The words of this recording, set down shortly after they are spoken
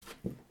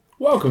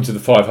Welcome to the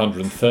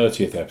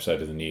 530th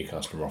episode of the New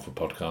Customer Offer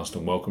Podcast,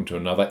 and welcome to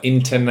another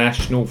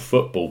international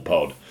football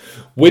pod.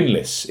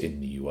 Winless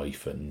in the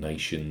UEFA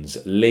Nations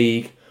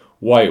League,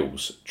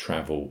 Wales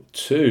travel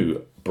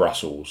to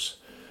Brussels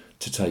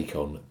to take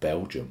on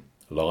Belgium.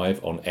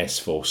 Live on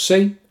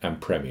S4C and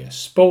Premier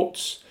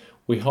Sports,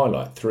 we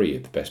highlight three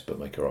of the best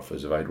bookmaker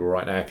offers available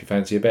right now if you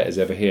fancy a bet as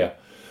ever here.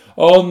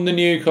 On the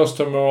New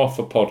Customer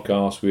Offer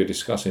Podcast, we are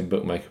discussing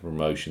bookmaker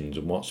promotions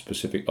and what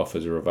specific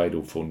offers are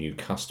available for new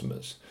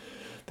customers.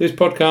 This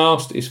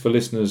podcast is for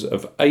listeners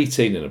of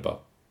 18 and above.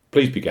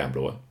 Please be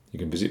gamble aware. You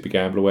can visit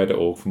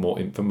begambleaware.org for more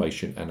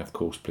information, and of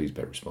course, please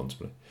bet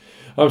responsibly.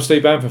 I'm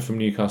Steve Bamford from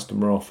New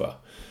Customer Offer.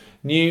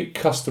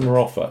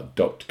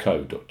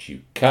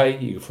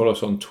 newcustomeroffer.co.uk. You can follow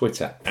us on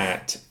Twitter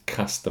at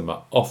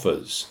Customer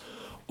Offers.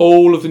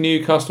 All of the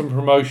new customer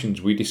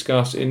promotions we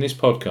discuss in this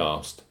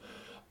podcast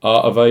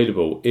are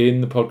available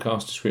in the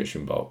podcast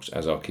description box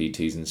as our key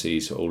T's and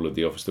C's for all of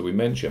the offers that we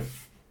mention.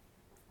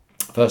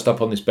 First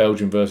up on this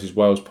Belgium versus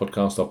Wales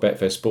podcast are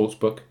Betfair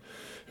Sportsbook,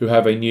 who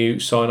have a new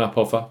sign-up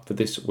offer for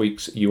this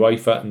week's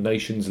UEFA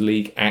Nations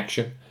League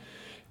action.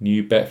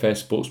 New Betfair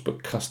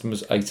Sportsbook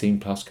customers 18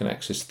 plus can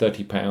access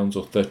 £30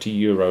 or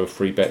 €30 of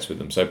free bets with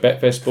them. So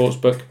Betfair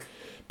Sportsbook,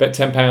 bet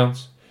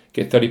 £10,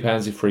 get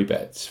 £30 in free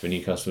bets. For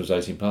new customers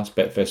 18 plus,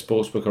 Betfair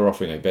Sportsbook are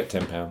offering a bet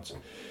 £10,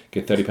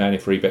 get £30 in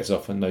free bets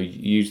offer, and they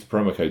use the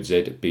promo code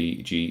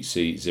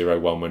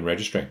ZBGC01 when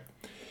registering.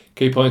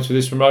 Key points for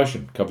this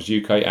promotion: covers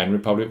UK and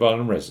Republic of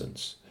Ireland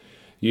residents.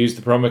 Use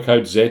the promo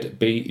code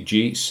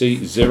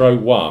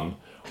ZBGC01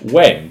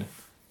 when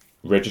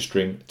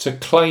registering to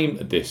claim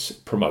this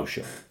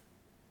promotion.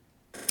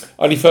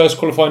 Only first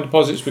qualifying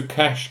deposits with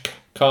cash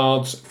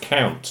cards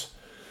count.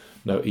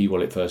 No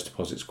e-wallet first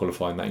deposits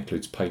qualifying. That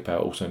includes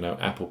PayPal. Also no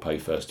Apple Pay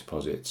first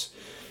deposits.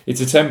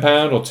 It's a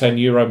 £10 or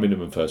 €10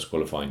 minimum first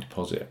qualifying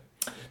deposit.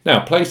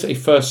 Now, place a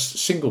first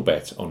single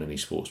bet on any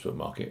sportsbook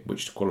market,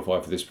 which to qualify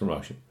for this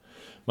promotion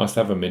must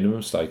have a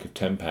minimum stake of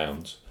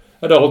 £10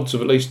 at odds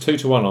of at least 2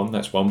 to 1 on,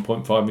 that's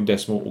 1.5 in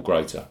decimal or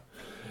greater.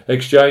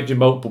 Exchange and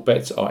multiple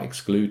bets are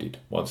excluded.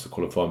 Once the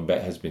qualifying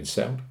bet has been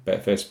settled,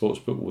 Betfair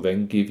Sportsbook will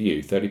then give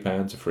you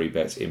 £30 of free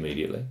bets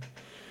immediately.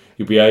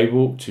 You'll be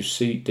able to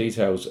see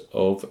details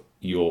of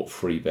your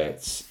free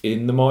bets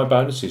in the My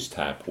Bonuses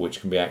tab,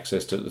 which can be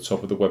accessed at the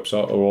top of the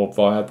website or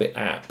via the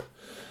app.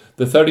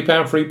 The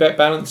 £30 free bet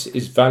balance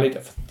is valid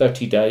for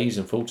 30 days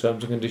and full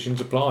terms and conditions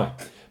apply.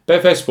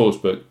 Betfair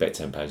Sportsbook, bet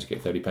 £10, you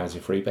get £30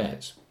 in free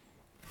bets.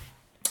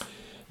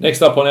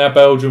 Next up on our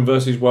Belgium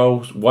versus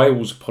Wales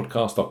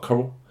podcast are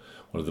Coral,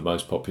 one of the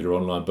most popular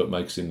online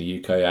bookmakers in the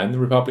UK and the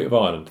Republic of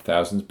Ireland.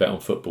 Thousands bet on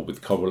football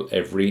with Coral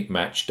every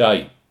match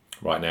day.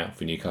 Right now,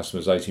 for new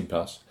customers 18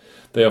 plus,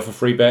 they offer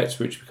free bets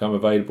which become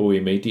available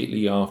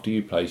immediately after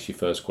you place your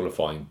first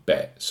qualifying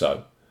bet.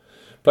 So,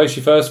 place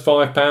your first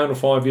 £5 or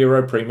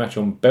 €5 pre-match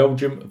on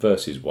Belgium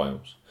versus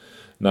Wales,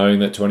 knowing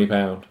that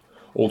 £20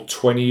 or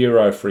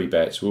 €20 free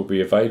bets will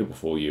be available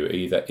for you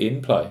either in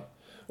play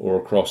or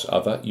across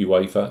other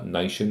UEFA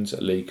Nations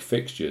League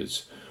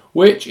fixtures,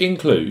 which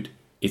include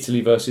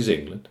Italy versus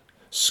England,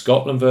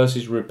 Scotland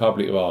versus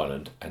Republic of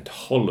Ireland, and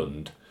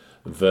Holland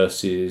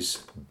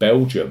versus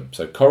Belgium.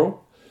 So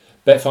Coral,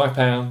 bet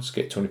 £5,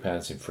 get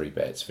 £20 in free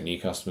bets. For new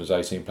customers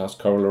 18 plus,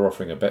 Coral are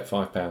offering a bet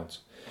 £5,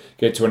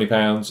 get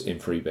 £20 in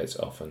free bets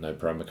offer. No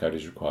promo code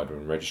is required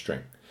when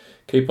registering.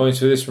 Key points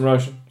for this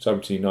promotion: it's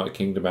open to United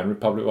Kingdom and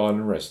Republic of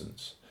Ireland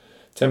residents.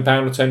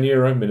 £10 or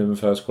 €10 minimum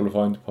first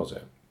qualifying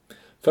deposit.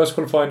 First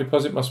qualifying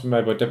deposit must be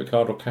made by debit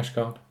card or cash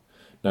card.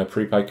 No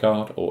prepaid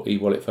card or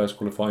e-wallet first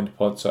qualifying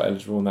deposits are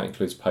eligible, and that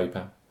includes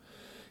PayPal.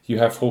 You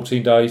have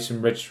 14 days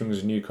from registering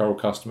as a new Coral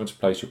customer to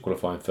place your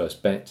qualifying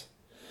first bet.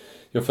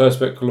 Your first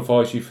bet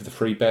qualifies you for the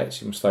free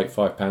bets. You must stake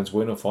 £5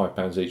 win or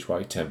 £5 each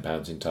way,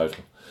 £10 in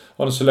total,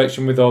 on a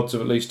selection with odds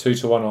of at least 2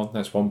 to 1 on,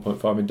 that's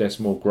 1.5 in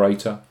decimal or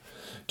greater.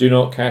 Do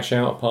not cash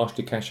out or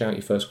partially cash out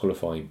your first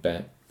qualifying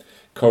bet.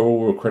 Coral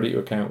will credit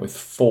your account with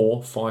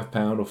 4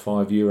 £5 or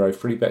 €5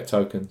 free bet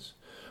tokens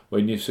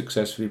when you've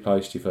successfully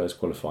placed your first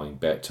qualifying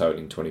bet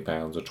totaling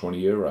 £20 or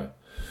 €20.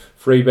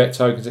 Free bet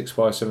tokens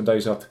expire 7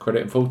 days after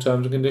credit and full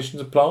terms and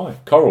conditions apply.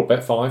 Coral,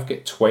 bet 5,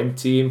 get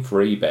 20 in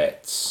free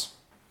bets.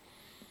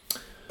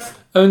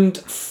 And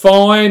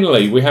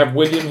finally, we have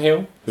William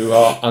Hill, who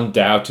are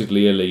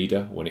undoubtedly a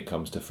leader when it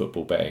comes to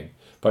football betting,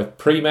 both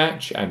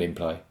pre-match and in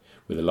play,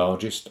 with the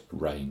largest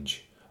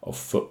range of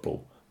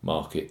football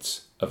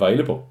markets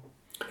available.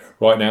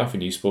 Right now, for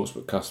new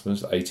sportsbook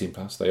customers 18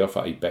 plus, they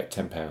offer a bet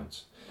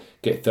 £10,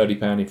 get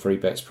 £30 in free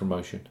bets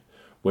promotion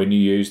when you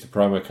use the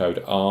promo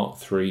code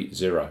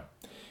R30.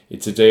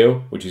 It's a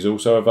deal which is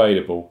also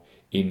available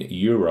in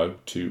Euro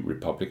to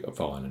Republic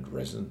of Ireland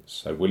residents.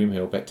 So William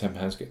Hill, bet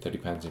 £10, get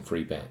 £30 in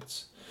free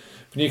bets.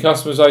 For new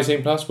customers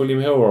 18 plus,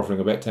 William Hill are offering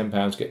a bet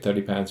 £10, get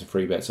 £30 in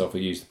free bets offer.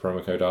 Use the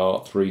promo code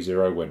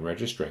R30 when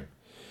registering.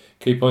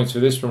 Key points for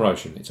this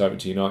promotion: it's open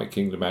to United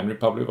Kingdom and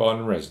Republic of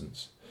Ireland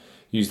residents.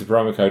 Use the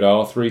promo code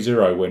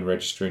R30 when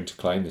registering to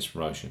claim this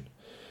promotion.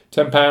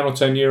 £10 or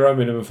 €10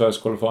 minimum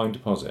first qualifying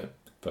deposit.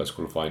 First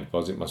qualifying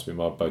deposit must be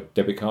made by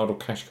debit card or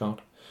cash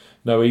card.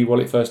 No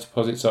e-wallet first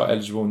deposits are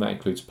eligible, and that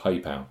includes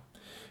PayPal.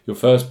 Your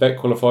first bet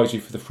qualifies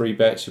you for the free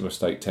bets. You must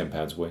stake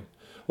 £10 win,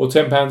 or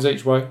 £10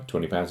 each way,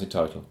 £20 in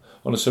total,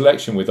 on a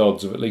selection with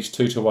odds of at least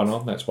 2 to 1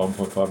 on, that's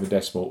 1.5 in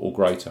decimal or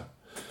greater.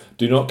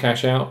 Do not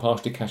cash out,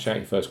 partially cash out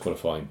your first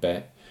qualifying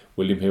bet.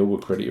 William Hill will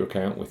credit your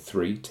account with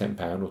 £3,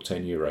 £10 or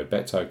 €10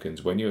 bet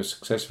tokens when you have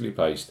successfully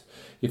placed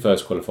your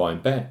first qualifying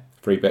bet.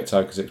 Free bet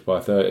tokens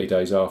expire 30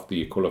 days after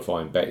your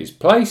qualifying bet is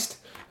placed,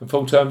 and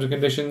full terms and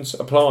conditions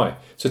apply.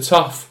 It's a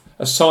tough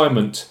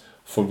assignment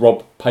for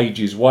Rob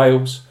Page's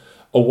Wales,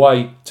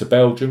 away to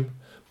Belgium,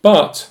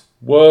 but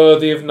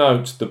worthy of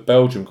note that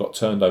Belgium got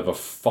turned over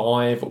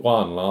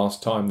 5-1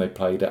 last time they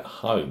played at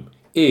home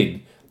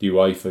in the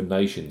UEFA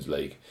Nations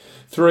League.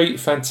 3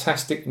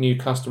 fantastic new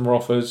customer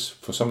offers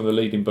for some of the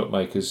leading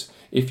bookmakers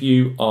if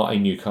you are a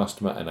new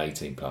customer and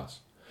 18 plus.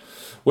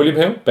 William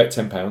Hill, bet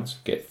 £10,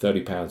 get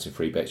 £30 in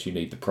free bets. You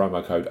need the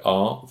promo code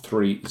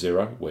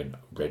R30 when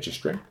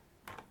registering.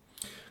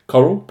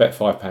 Coral, bet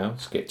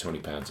 £5, get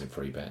 £20 in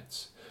free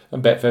bets.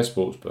 And Betfair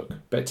Sportsbook,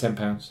 bet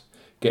 £10,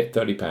 get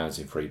 £30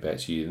 in free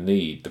bets. You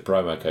need the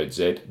promo code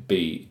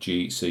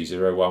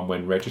ZBGC01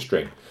 when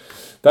registering.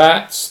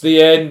 That's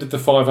the end of the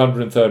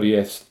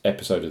 530th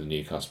episode of the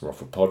New Customer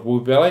Offer Pod.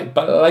 We'll be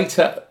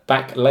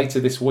back later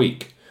this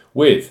week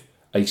with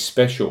a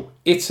special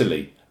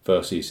Italy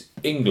versus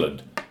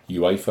England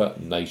UEFA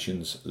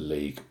Nations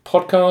League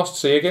podcast.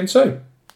 See you again soon.